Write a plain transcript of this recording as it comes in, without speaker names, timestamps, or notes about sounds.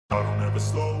I don't ever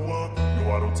slow up,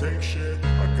 no I don't take shit.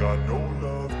 I got no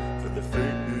love for the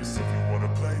fakeness. If you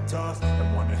wanna play tough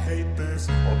and wanna hate this,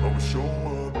 I'll always show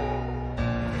up.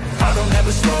 I don't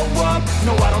ever slow up,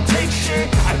 no I don't take shit.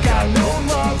 I got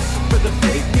no love for the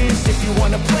fakeness. If you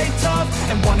wanna play tough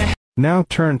and wanna... Now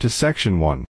turn to section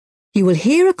 1. You will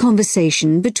hear a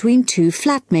conversation between two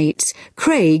flatmates,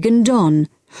 Craig and Don,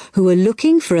 who are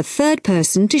looking for a third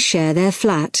person to share their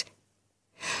flat.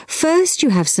 First, you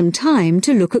have some time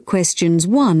to look at questions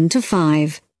 1 to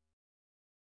 5.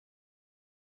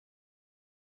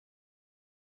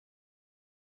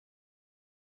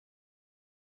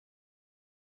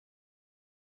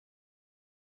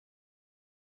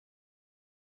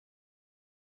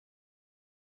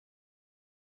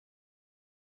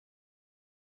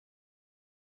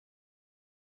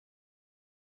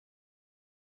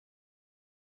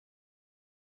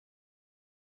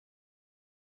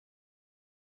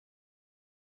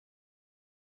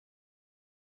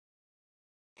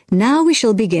 Now we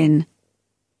shall begin.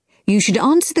 You should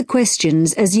answer the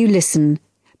questions as you listen,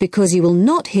 because you will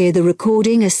not hear the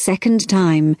recording a second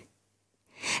time.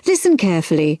 Listen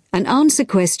carefully and answer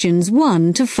questions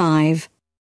 1 to 5.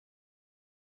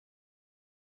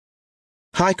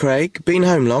 Hi, Craig. Been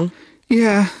home long?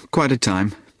 Yeah, quite a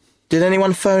time. Did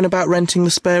anyone phone about renting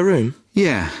the spare room?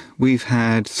 Yeah, we've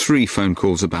had 3 phone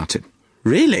calls about it.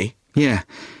 Really? Yeah.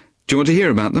 Do you want to hear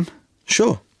about them?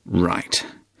 Sure. Right.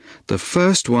 The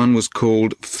first one was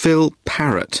called Phil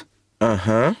Parrott.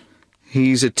 Uh-huh.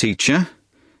 He's a teacher.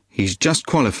 He's just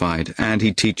qualified and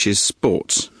he teaches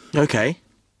sports. Okay.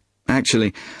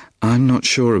 Actually, I'm not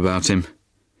sure about him.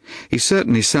 He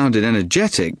certainly sounded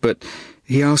energetic, but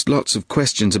he asked lots of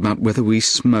questions about whether we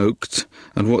smoked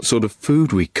and what sort of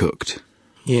food we cooked.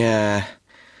 Yeah.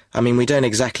 I mean, we don't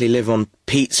exactly live on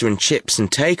pizza and chips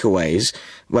and takeaways.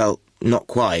 Well, not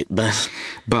quite, but...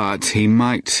 But he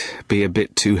might be a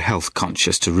bit too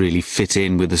health-conscious to really fit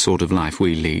in with the sort of life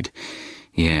we lead.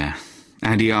 Yeah.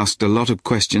 And he asked a lot of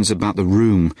questions about the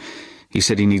room. He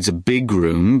said he needs a big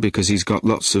room because he's got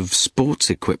lots of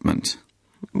sports equipment.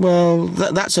 Well,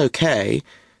 that's okay.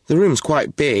 The room's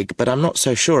quite big, but I'm not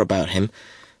so sure about him.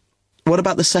 What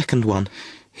about the second one?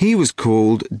 He was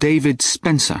called David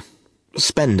Spencer.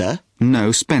 Spender?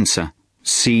 No, Spencer.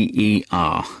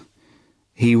 C-E-R.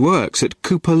 He works at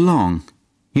Cooper Long.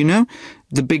 You know,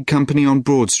 the big company on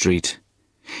Broad Street.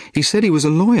 He said he was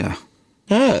a lawyer.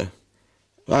 Oh.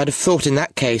 I'd have thought in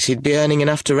that case he'd be earning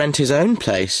enough to rent his own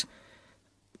place.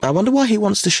 I wonder why he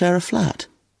wants to share a flat.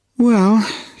 Well,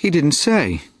 he didn't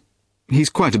say. He's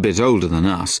quite a bit older than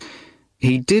us.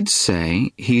 He did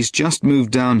say he's just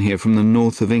moved down here from the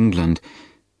north of England.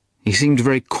 He seemed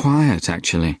very quiet,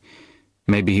 actually.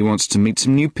 Maybe he wants to meet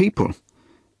some new people.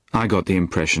 I got the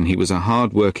impression he was a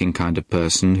hard-working kind of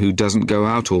person who doesn't go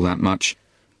out all that much.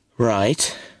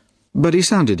 Right. But he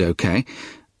sounded okay.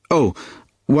 Oh,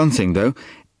 one thing, though.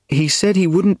 He said he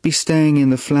wouldn't be staying in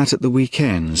the flat at the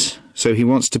weekends, so he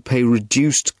wants to pay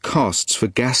reduced costs for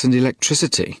gas and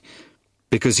electricity,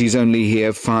 because he's only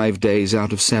here 5 days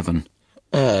out of 7.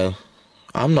 Oh,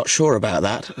 I'm not sure about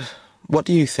that. What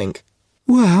do you think?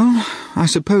 Well, I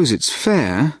suppose it's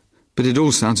fair, but it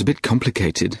all sounds a bit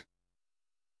complicated.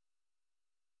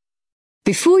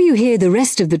 Before you hear the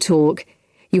rest of the talk,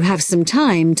 you have some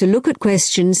time to look at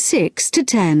questions 6 to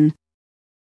 10.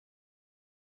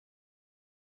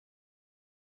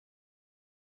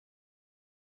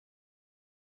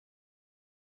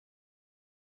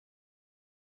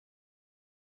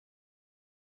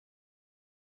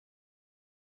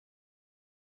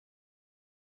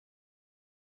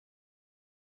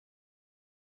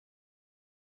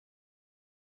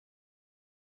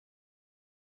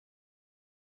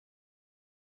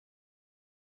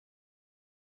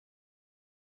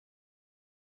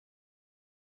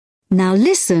 Now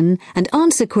listen and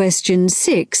answer questions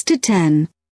 6 to 10.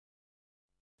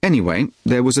 Anyway,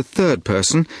 there was a third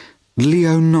person,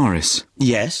 Leo Norris.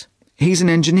 Yes? He's an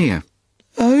engineer.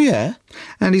 Oh, yeah?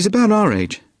 And he's about our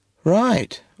age.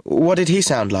 Right. What did he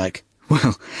sound like?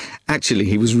 Well, actually,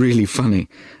 he was really funny.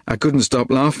 I couldn't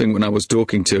stop laughing when I was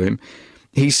talking to him.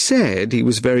 He said he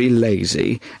was very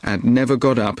lazy and never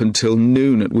got up until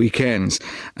noon at weekends,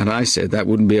 and I said that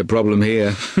wouldn't be a problem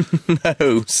here.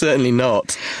 No, certainly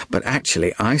not. But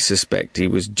actually, I suspect he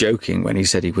was joking when he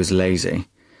said he was lazy.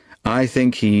 I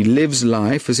think he lives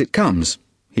life as it comes.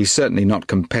 He's certainly not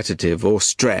competitive or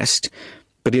stressed,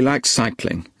 but he likes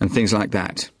cycling and things like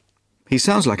that. He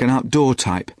sounds like an outdoor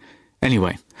type.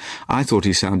 Anyway, I thought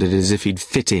he sounded as if he'd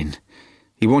fit in.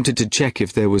 He wanted to check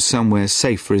if there was somewhere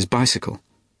safe for his bicycle.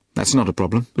 That's not a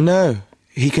problem. No,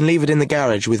 he can leave it in the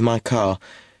garage with my car.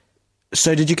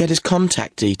 So did you get his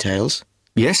contact details?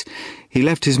 Yes, he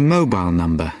left his mobile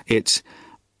number. It's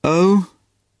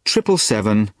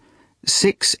 077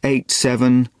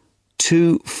 687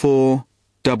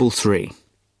 2433.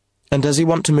 And does he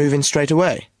want to move in straight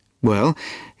away? Well,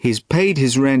 he's paid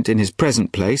his rent in his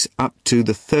present place up to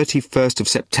the 31st of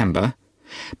September,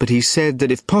 but he said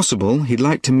that if possible he'd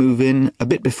like to move in a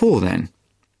bit before then.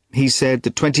 He said the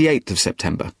 28th of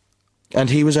September. And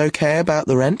he was okay about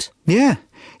the rent? Yeah,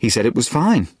 he said it was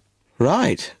fine.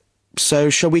 Right. So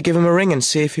shall we give him a ring and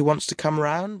see if he wants to come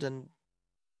round and...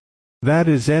 That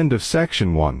is end of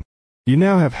section 1. You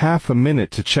now have half a minute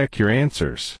to check your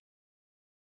answers.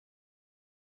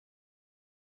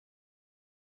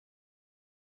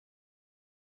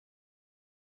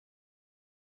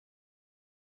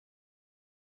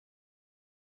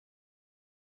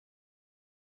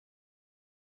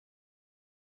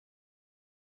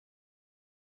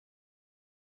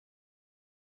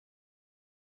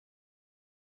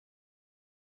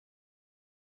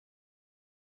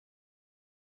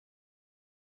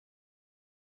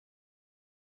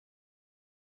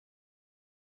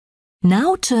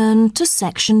 Now turn to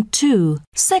Section 2.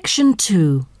 Section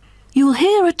 2. You'll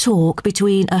hear a talk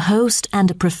between a host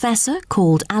and a professor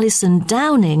called Alison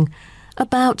Downing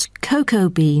about cocoa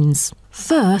beans.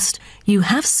 First, you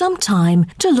have some time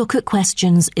to look at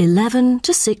questions 11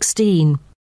 to 16.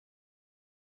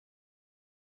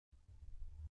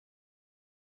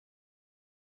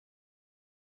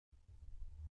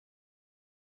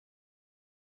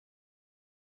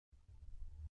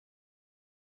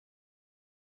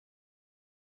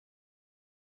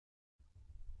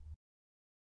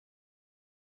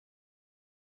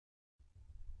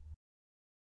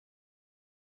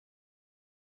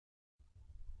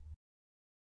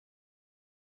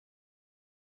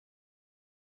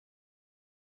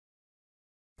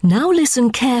 Now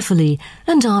listen carefully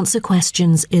and answer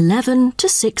questions 11 to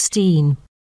 16.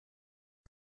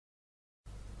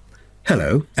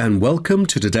 Hello and welcome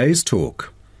to today's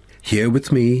talk. Here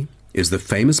with me is the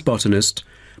famous botanist,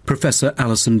 Professor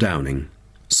Alison Downing.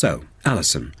 So,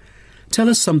 Alison, tell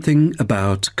us something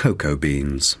about cocoa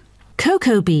beans.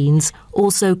 Cocoa beans,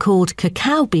 also called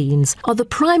cacao beans, are the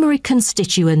primary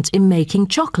constituent in making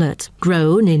chocolate.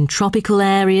 Grown in tropical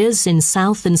areas in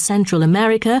South and Central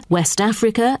America, West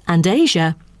Africa and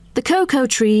Asia, the cocoa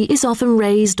tree is often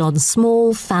raised on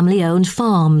small family-owned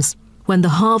farms. When the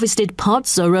harvested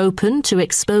pods are opened to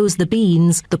expose the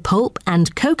beans, the pulp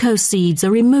and cocoa seeds are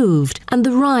removed and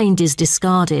the rind is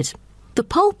discarded. The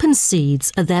pulp and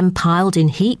seeds are then piled in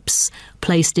heaps,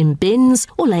 placed in bins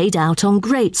or laid out on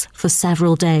grates for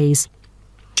several days.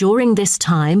 During this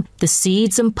time, the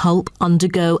seeds and pulp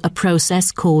undergo a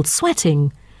process called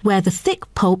sweating, where the thick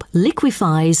pulp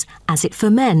liquefies as it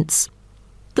ferments.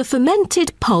 The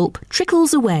fermented pulp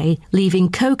trickles away,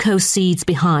 leaving cocoa seeds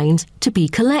behind to be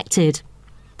collected.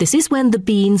 This is when the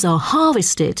beans are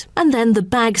harvested, and then the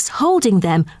bags holding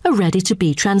them are ready to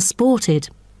be transported.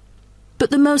 But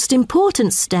the most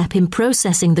important step in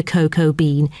processing the cocoa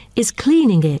bean is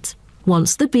cleaning it.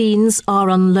 Once the beans are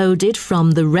unloaded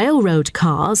from the railroad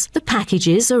cars, the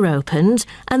packages are opened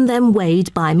and then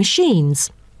weighed by machines.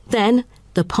 Then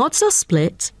the pods are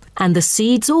split and the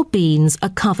seeds or beans are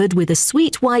covered with a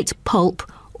sweet white pulp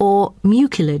or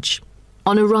mucilage.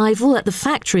 On arrival at the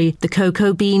factory, the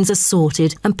cocoa beans are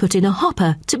sorted and put in a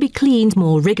hopper to be cleaned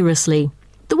more rigorously.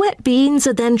 The wet beans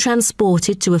are then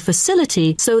transported to a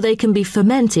facility so they can be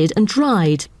fermented and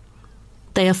dried.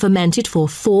 They are fermented for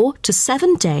 4 to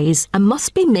 7 days and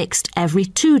must be mixed every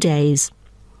 2 days.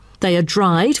 They are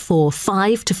dried for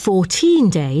 5 to 14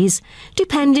 days,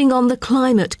 depending on the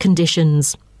climate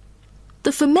conditions.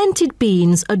 The fermented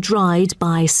beans are dried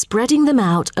by spreading them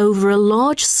out over a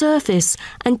large surface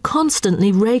and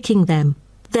constantly raking them.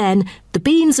 Then the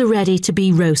beans are ready to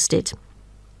be roasted.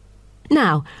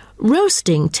 Now,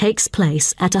 roasting takes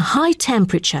place at a high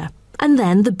temperature, and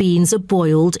then the beans are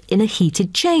boiled in a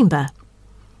heated chamber.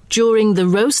 During the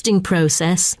roasting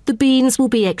process, the beans will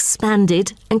be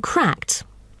expanded and cracked.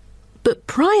 But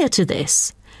prior to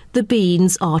this, the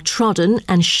beans are trodden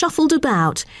and shuffled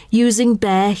about using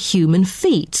bare human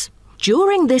feet.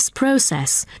 During this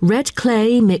process, red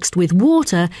clay mixed with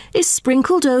water is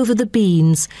sprinkled over the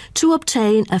beans to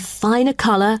obtain a finer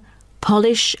colour,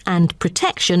 polish and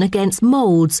protection against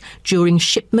moulds during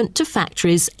shipment to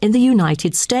factories in the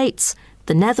United States,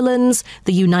 the Netherlands,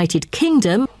 the United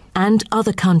Kingdom and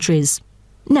other countries.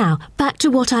 Now, back to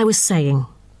what I was saying.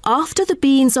 After the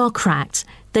beans are cracked,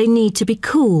 they need to be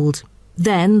cooled.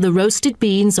 Then the roasted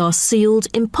beans are sealed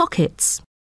in pockets.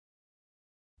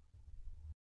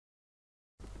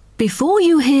 Before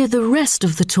you hear the rest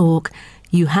of the talk,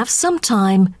 You have some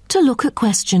time to look at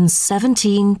questions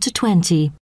 17 to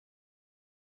 20.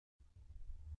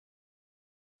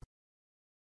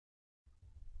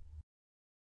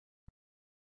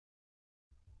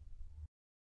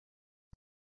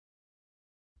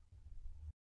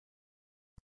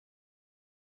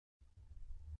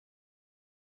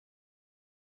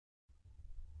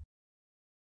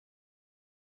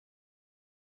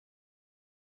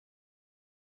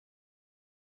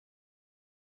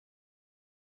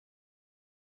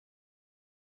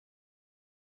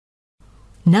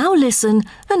 Now listen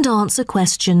and answer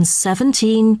questions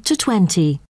 17 to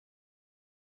 20.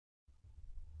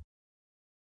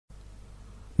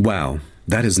 Wow,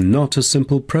 that is not a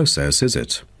simple process, is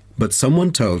it? But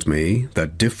someone told me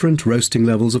that different roasting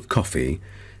levels of coffee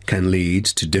can lead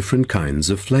to different kinds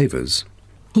of flavours.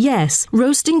 Yes,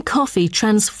 roasting coffee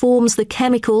transforms the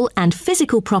chemical and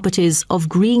physical properties of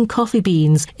green coffee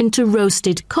beans into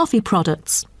roasted coffee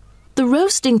products. The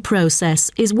roasting process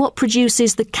is what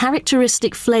produces the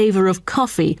characteristic flavour of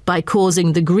coffee by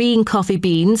causing the green coffee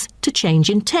beans to change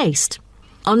in taste.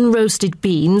 Unroasted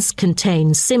beans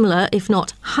contain similar, if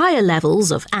not higher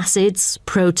levels of acids,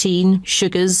 protein,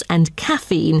 sugars and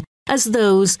caffeine as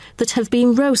those that have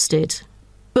been roasted,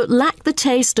 but lack the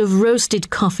taste of roasted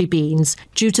coffee beans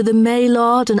due to the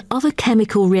Maillard and other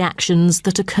chemical reactions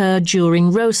that occur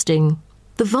during roasting.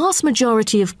 The vast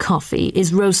majority of coffee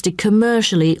is roasted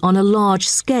commercially on a large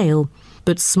scale,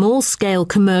 but small-scale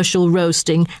commercial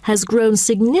roasting has grown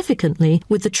significantly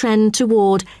with the trend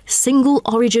toward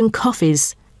single-origin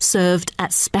coffees served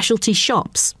at specialty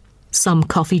shops. Some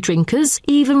coffee drinkers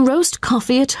even roast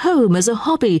coffee at home as a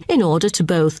hobby in order to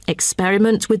both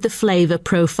experiment with the flavour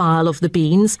profile of the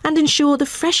beans and ensure the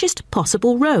freshest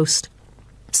possible roast.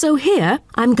 So here,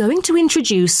 I'm going to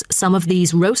introduce some of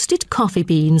these roasted coffee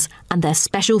beans and their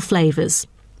special flavours.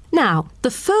 Now,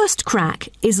 the first crack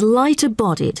is lighter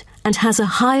bodied and has a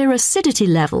higher acidity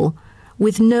level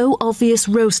with no obvious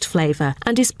roast flavour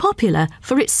and is popular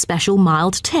for its special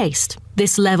mild taste.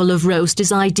 This level of roast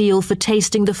is ideal for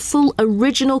tasting the full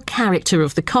original character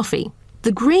of the coffee.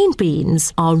 The green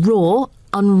beans are raw,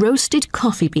 unroasted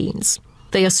coffee beans.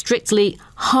 They are strictly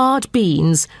hard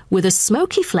beans with a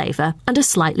smoky flavour and are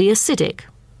slightly acidic.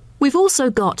 We've also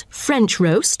got French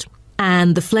roast,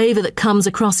 and the flavour that comes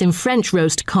across in French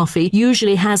roast coffee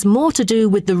usually has more to do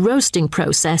with the roasting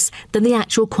process than the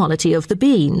actual quality of the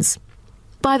beans.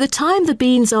 By the time the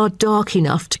beans are dark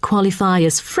enough to qualify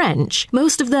as French,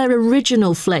 most of their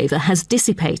original flavour has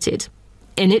dissipated.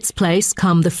 In its place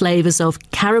come the flavours of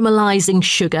caramelising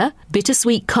sugar,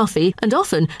 bittersweet coffee, and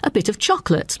often a bit of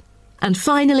chocolate. And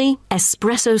finally,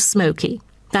 espresso smoky.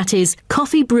 That is,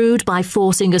 coffee brewed by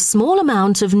forcing a small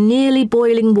amount of nearly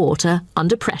boiling water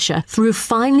under pressure through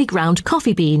finely ground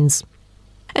coffee beans.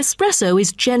 Espresso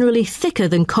is generally thicker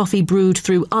than coffee brewed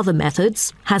through other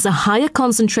methods, has a higher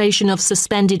concentration of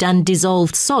suspended and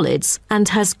dissolved solids, and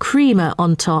has creamer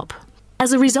on top.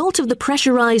 As a result of the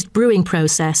pressurised brewing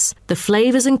process, the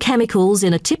flavours and chemicals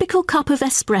in a typical cup of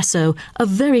espresso are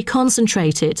very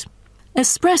concentrated.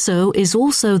 Espresso is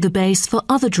also the base for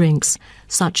other drinks,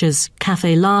 such as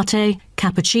cafe latte,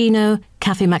 cappuccino,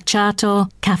 cafe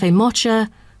macchiato, cafe mocha,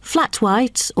 flat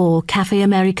white or cafe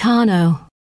americano.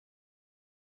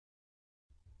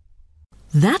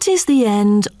 That is the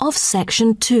end of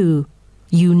section 2.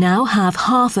 You now have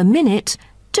half a minute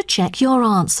to check your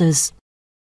answers.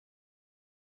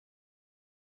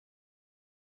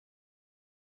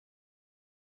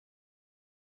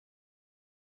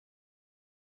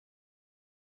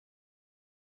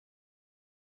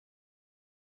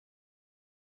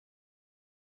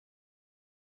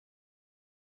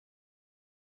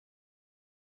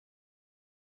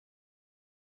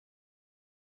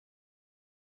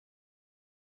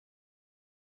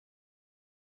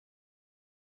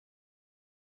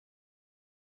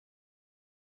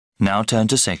 Now turn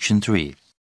to Section 3.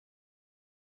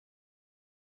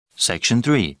 Section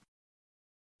 3.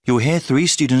 You'll hear 3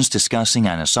 students discussing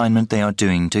an assignment they are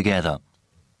doing together.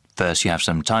 First, you have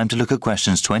some time to look at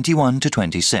questions 21 to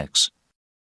 26.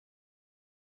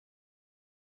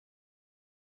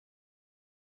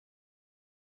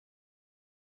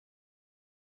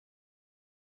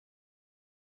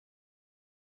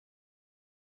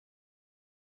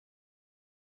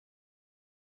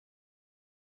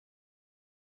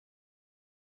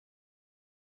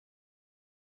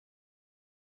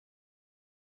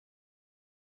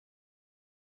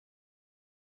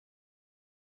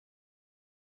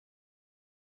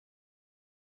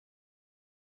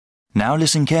 Now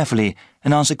listen carefully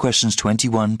and answer questions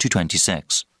 21 to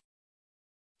 26.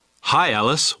 Hi,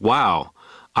 Alice. Wow.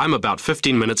 I'm about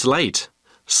 15 minutes late.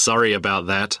 Sorry about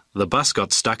that. The bus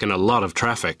got stuck in a lot of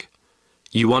traffic.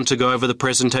 You want to go over the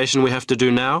presentation we have to do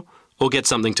now, or get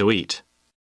something to eat?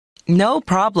 No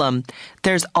problem.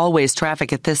 There's always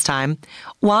traffic at this time.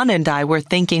 Juan and I were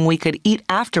thinking we could eat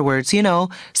afterwards,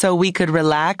 so we could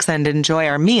relax and enjoy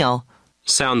our meal.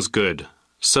 Sounds good.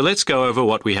 So let's go over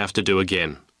what we have to do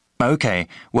again. Okay,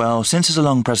 well, since it's a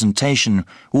long presentation,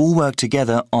 we'll work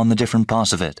together on the different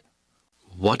parts of it.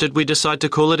 What did we decide to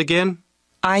call it again?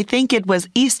 I think it was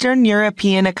Eastern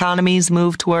European economies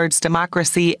move towards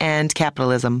democracy and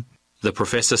capitalism. The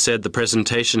professor said the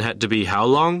presentation had to be how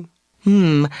long?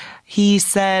 He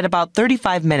said about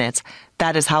 35 minutes.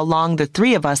 That is how long the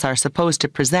three of us are supposed to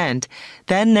present.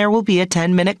 Then there will be a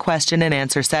 10-minute question and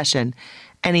answer session.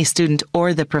 Any student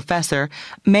or the professor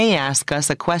may ask us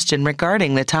a question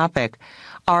regarding the topic.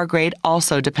 Our grade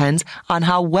also depends on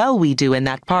how well we do in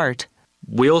that part.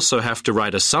 We also have to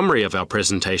write a summary of our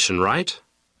presentation, right?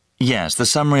 Yes, the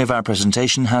summary of our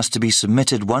presentation has to be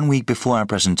submitted 1 week before our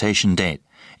presentation date.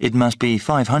 It must be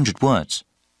 500 words.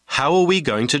 How are we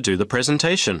going to do the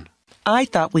presentation? I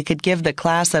thought we could give the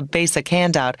class a basic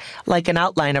handout, like an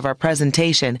outline of our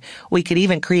presentation. We could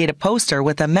even create a poster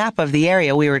with a map of the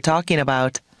area we were talking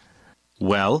about.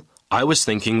 Well, I was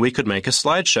thinking we could make a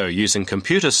slideshow using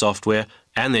computer software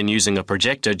and then using a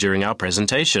projector during our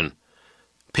presentation.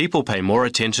 People pay more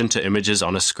attention to images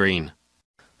on a screen.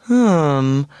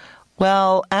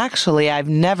 Well, actually, I've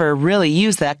never really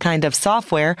used that kind of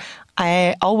software.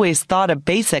 I always thought a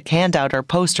basic handout or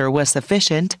poster was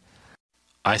sufficient.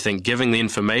 I think giving the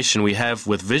information we have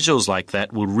with visuals like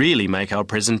that will really make our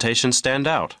presentation stand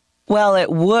out. Well,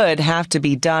 it would have to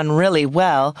be done really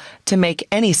well to make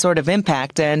any sort of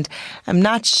impact, and I'm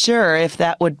not sure if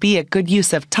that would be a good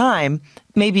use of time.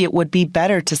 Maybe it would be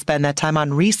better to spend that time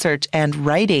on research and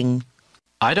writing.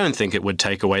 I don't think it would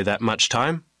take away that much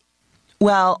time.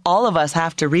 Well, all of us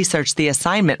have to research the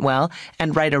assignment well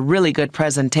and write a really good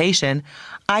presentation.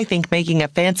 I think making a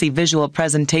fancy visual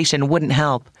presentation wouldn't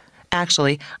help.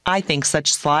 Actually, I think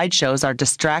such slideshows are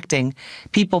distracting.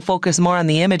 People focus more on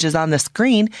the images on the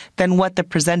screen than what the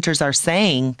presenters are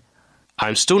saying.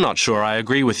 I'm still not sure I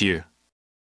agree with you.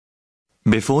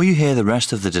 Before you hear the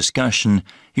rest of the discussion,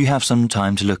 you have some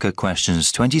time to look at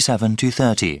questions 27 to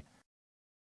 30.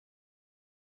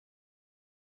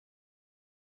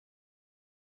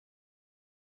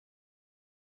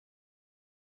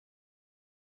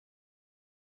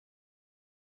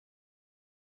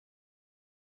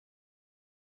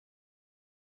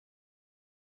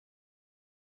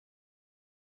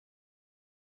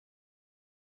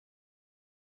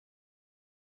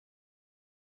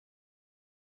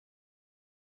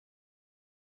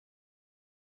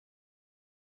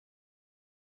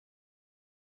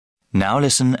 Now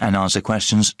listen and answer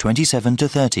questions 27 to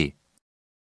 30.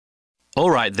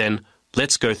 All right then,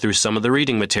 let's go through some of the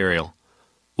reading material.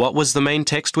 What was the main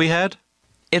text we had?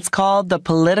 It's called The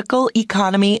Political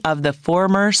Economy of the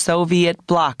Former Soviet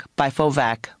Bloc by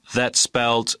Fovac. That's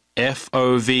spelled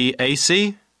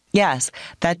F-O-V-A-C? Yes,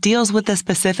 that deals with the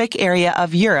specific area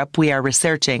of Europe we are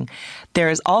researching. There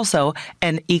is also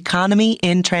An Economy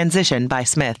in Transition by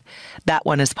Smith. That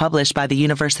one is published by the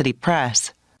University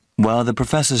Press. Well, the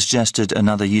professor suggested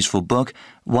another useful book,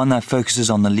 one that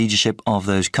focuses on the leadership of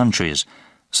those countries.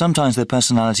 Sometimes the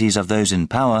personalities of those in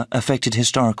power affected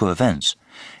historical events.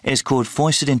 It's called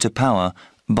Foisted into Power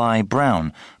by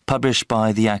Brown, published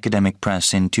by the Academic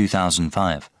Press in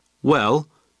 2005. Well,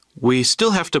 we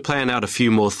still have to plan out a few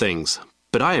more things,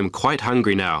 but I am quite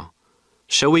hungry now.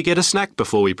 Shall we get a snack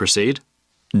before we proceed?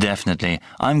 Definitely.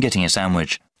 I'm getting a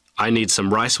sandwich. I need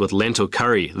some rice with lentil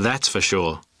curry, that's for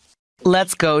sure.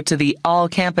 Let's go to the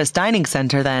all-campus dining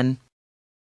center then.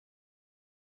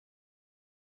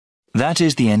 That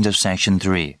is the end of section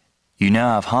 3. You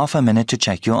now have half a minute to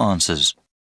check your answers.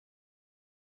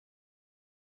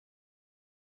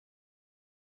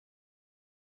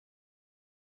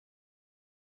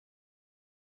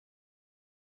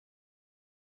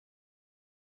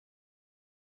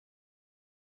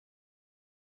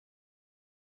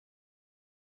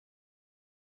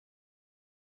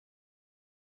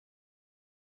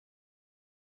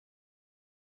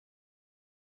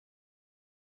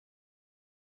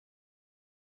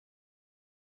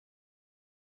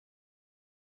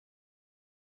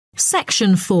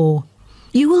 Section 4.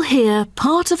 You will hear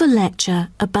part of a lecture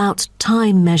about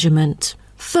time measurement.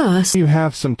 First, You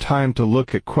have some time to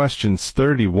look at questions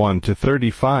 31 to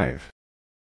 35.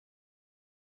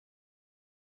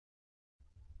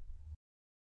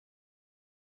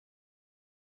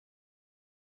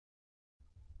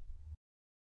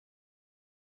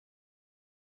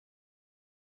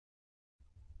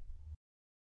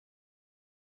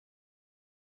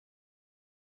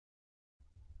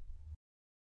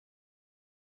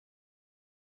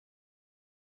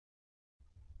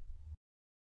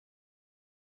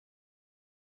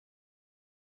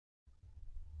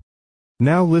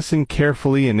 Now listen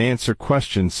carefully and answer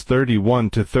questions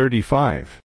 31 to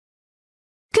 35.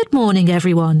 Good morning,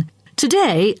 everyone.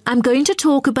 Today, I'm going to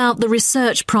talk about the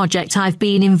research project I've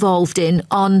been involved in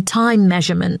on time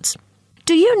measurement.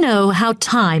 Do you know how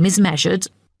time is measured?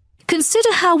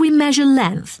 Consider how we measure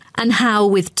length and how,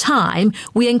 with time,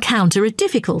 we encounter a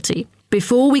difficulty.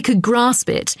 Before we could grasp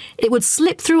it, it would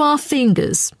slip through our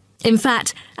fingers. In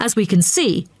fact, as we can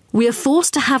see, we are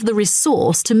forced to have the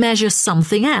resource to measure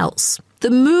something else, the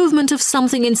movement of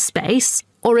something in space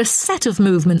or a set of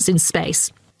movements in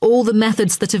space. All the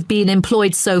methods that have been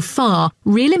employed so far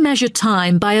really measure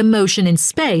time by a motion in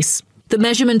space. The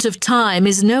measurement of time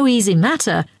is no easy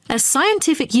matter, a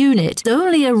scientific unit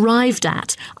only arrived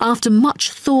at after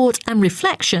much thought and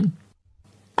reflection.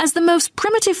 As the most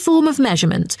primitive form of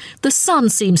measurement, the sun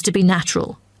seems to be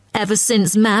natural. Ever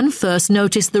since man first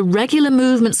noticed the regular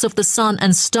movements of the sun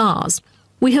and stars,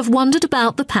 we have wondered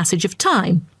about the passage of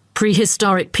time.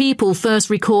 Prehistoric people first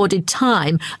recorded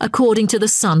time according to the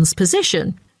sun's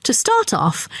position. To start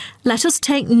off, let us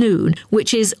take noon,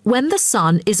 which is when the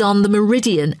sun is on the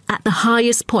meridian at the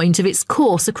highest point of its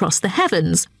course across the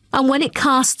heavens, and when it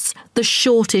casts the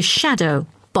shortest shadow.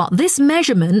 But this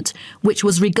measurement, which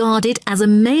was regarded as a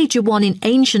major one in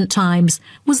ancient times,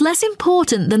 was less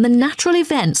important than the natural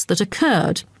events that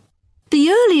occurred. The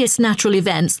earliest natural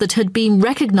events that had been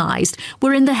recognized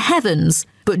were in the heavens,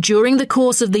 but during the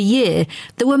course of the year,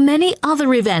 there were many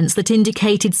other events that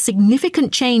indicated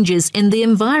significant changes in the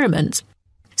environment.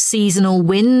 Seasonal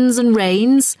winds and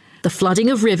rains, the flooding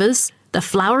of rivers, the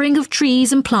flowering of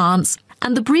trees and plants,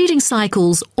 and the breeding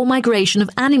cycles or migration of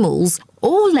animals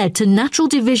all led to natural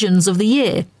divisions of the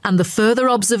year, and the further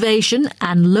observation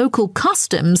and local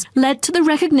customs led to the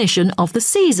recognition of the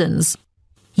seasons.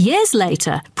 Years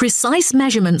later, precise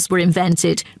measurements were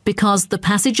invented because the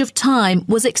passage of time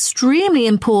was extremely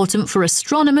important for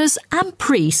astronomers and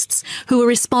priests who were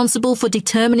responsible for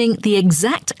determining the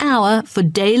exact hour for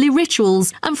daily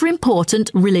rituals and for important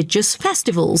religious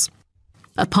festivals.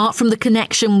 Apart from the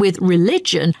connection with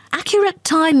religion, accurate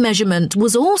time measurement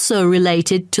was also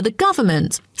related to the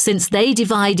government, since they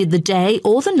divided the day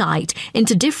or the night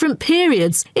into different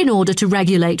periods in order to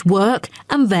regulate work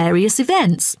and various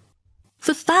events.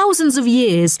 For thousands of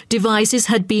years, devices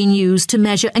had been used to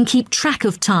measure and keep track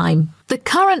of time. The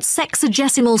current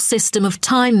sexagesimal system of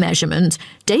time measurement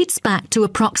dates back to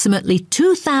approximately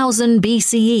 2000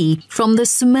 BCE from the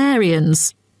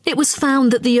Sumerians. It was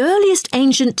found that the earliest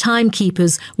ancient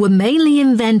timekeepers were mainly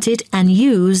invented and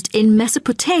used in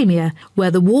Mesopotamia,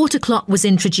 where the water clock was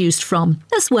introduced from,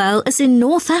 as well as in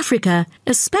North Africa,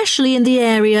 especially in the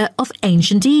area of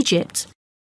ancient Egypt.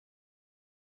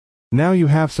 Now you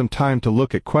have some time to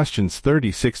look at questions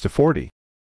 36 to 40.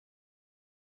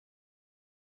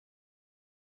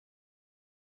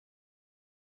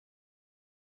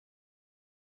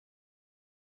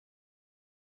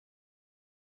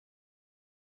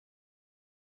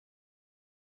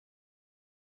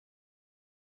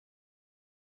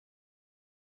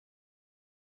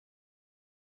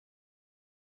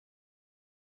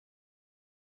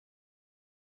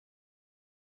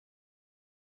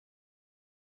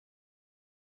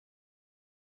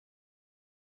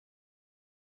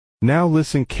 Now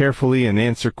listen carefully and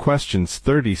answer questions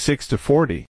 36 to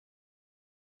 40.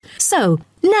 So,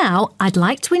 now I'd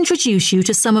like to introduce you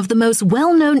to some of the most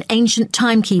well-known ancient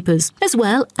timekeepers, as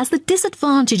well as the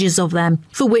disadvantages of them,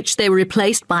 for which they were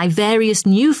replaced by various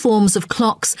new forms of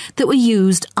clocks that were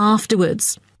used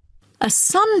afterwards. A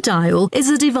sundial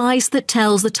is a device that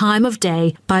tells the time of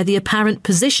day by the apparent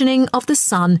positioning of the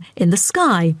sun in the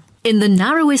sky. In the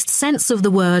narrowest sense of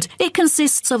the word, it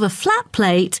consists of a flat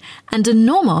plate and a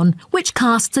gnomon which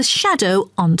casts a shadow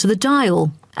onto the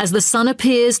dial. As the sun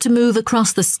appears to move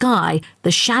across the sky, the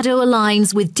shadow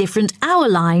aligns with different hour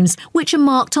lines which are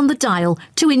marked on the dial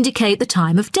to indicate the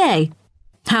time of day.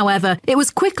 However, it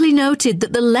was quickly noted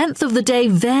that the length of the day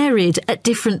varied at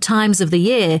different times of the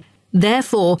year.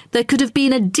 Therefore, there could have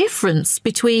been a difference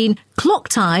between clock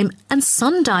time and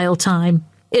sundial time.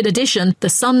 In addition, the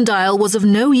sundial was of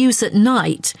no use at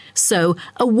night, so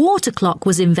a water clock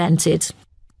was invented.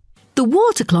 The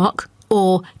water clock,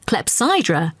 or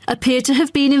clepsydra, appeared to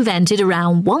have been invented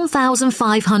around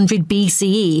 1500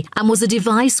 BCE and was a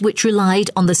device which relied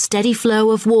on the steady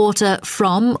flow of water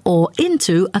from or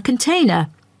into a container.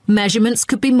 Measurements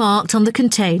could be marked on the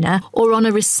container or on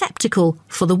a receptacle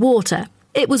for the water.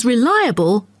 It was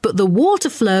reliable, but the water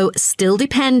flow still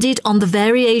depended on the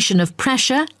variation of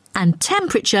pressure and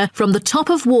temperature from the top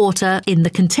of water in the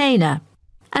container.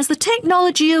 As the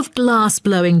technology of glass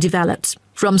blowing developed,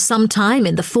 from some time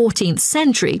in the 14th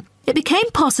century, it became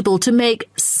possible to make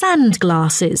sand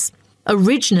glasses.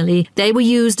 Originally, they were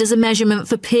used as a measurement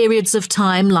for periods of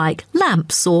time like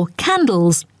lamps or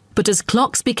candles. But as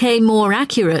clocks became more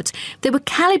accurate, they were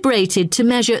calibrated to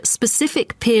measure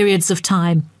specific periods of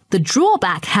time. The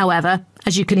drawback, however,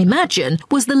 as you can imagine,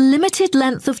 was the limited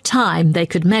length of time they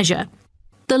could measure.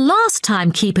 The last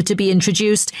timekeeper to be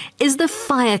introduced is the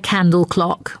fire candle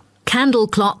clock. Candle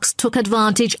clocks took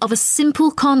advantage of a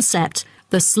simple concept,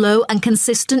 the slow and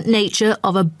consistent nature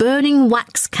of a burning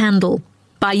wax candle.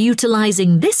 By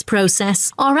utilising this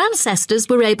process, our ancestors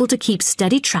were able to keep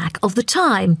steady track of the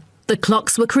time. The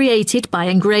clocks were created by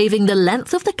engraving the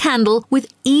length of the candle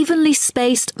with evenly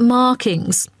spaced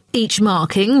markings. Each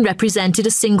marking represented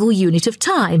a single unit of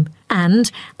time,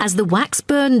 and as the wax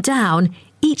burned down,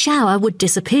 each hour would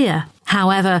disappear.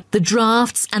 However, the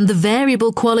drafts and the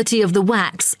variable quality of the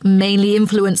wax mainly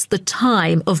influenced the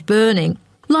time of burning.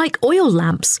 Like oil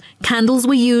lamps, candles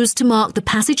were used to mark the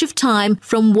passage of time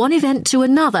from one event to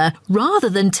another rather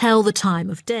than tell the time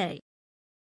of day.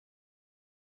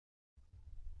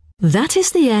 That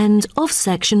is the end of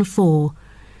section 4.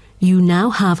 You now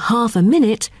have half a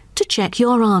minute to check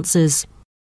your answers.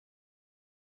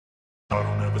 I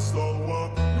don't ever slow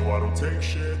up, no I don't take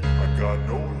shit. I got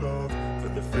no love for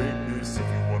the fakeness. If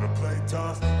you wanna play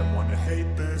tough and wanna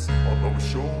hate this, I'll always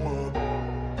show up.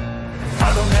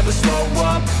 I don't ever slow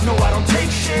up, no I don't take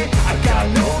shit. I got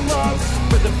no love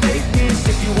for the fakeness.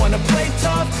 If you wanna play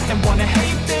tough and wanna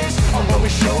hate this, I'll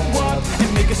always show up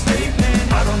and make a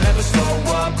statement. I don't ever slow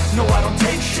up, no I don't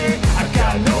take shit. I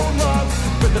got no love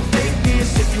for the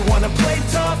fakeness. If you wanna play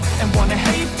tough and wanna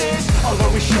hate this, I'll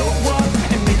always show up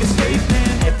and make a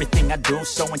statement. Everything I do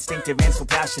so instinctive and so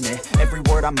passionate. Every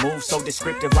word I move so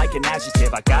descriptive like an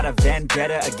adjective. I got a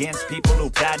vendetta against people who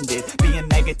patented being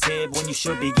negative when you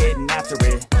should be getting after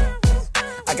it.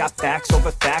 I got facts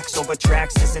over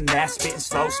tracks, this and that. Spitting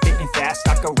slow, spitting fast.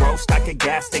 I could roast, I could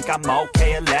gas. Think I'm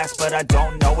okay at last, but I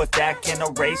don't know if that can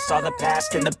erase all the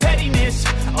past. And the pettiness,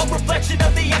 a reflection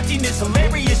of the emptiness.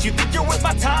 Hilarious, you think you're worth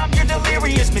my time, you're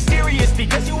delirious. Mysterious,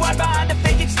 because you hide behind a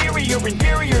fake exterior.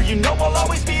 Inferior, you know I'll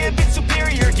always be a bit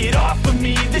superior. Get off of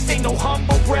me, this ain't no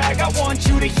humble brag. I want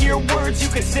you to hear words, you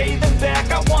can say them back.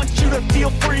 I want you to feel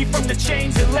free from the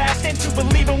chains at last, and to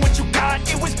believe in what you got,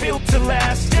 it was built to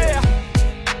last, yeah.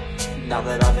 Now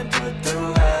that I've been put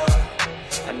through hell,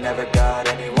 I never got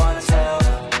anyone's help.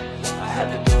 I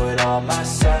had to do it all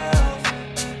myself.